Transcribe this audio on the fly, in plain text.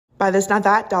Buy this, not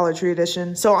that, Dollar Tree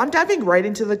edition. So I'm diving right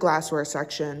into the glassware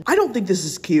section. I don't think this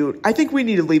is cute. I think we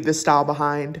need to leave this style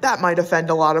behind. That might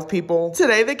offend a lot of people.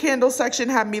 Today, the candle section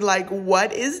had me like,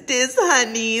 what is this,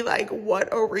 honey? Like,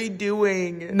 what are we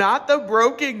doing? Not the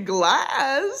broken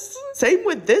glass. Same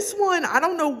with this one. I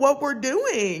don't know what we're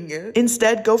doing.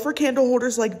 Instead, go for candle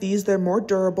holders like these. They're more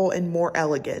durable and more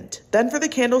elegant. Then for the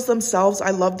candles themselves, I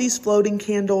love these floating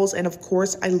candles. And of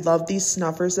course, I love these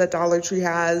snuffers that Dollar Tree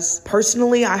has.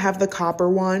 Personally, I have the copper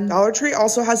one. Dollar Tree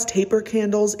also has taper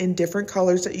candles in different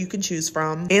colors that you can choose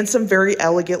from, and some very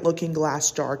elegant looking glass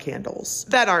jar candles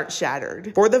that aren't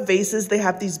shattered. For the vases, they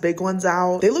have these big ones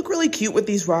out. They look really cute with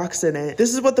these rocks in it.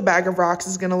 This is what the bag of rocks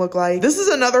is gonna look like. This is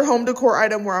another home decor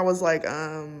item where I was like,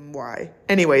 why?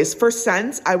 Anyways, for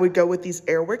scents, I would go with these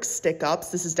Airwick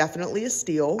stick-ups. This is definitely a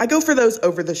steal. I go for those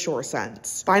over the Shore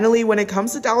scents. Finally, when it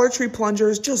comes to Dollar Tree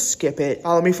plungers, just skip it.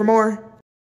 Follow me for more.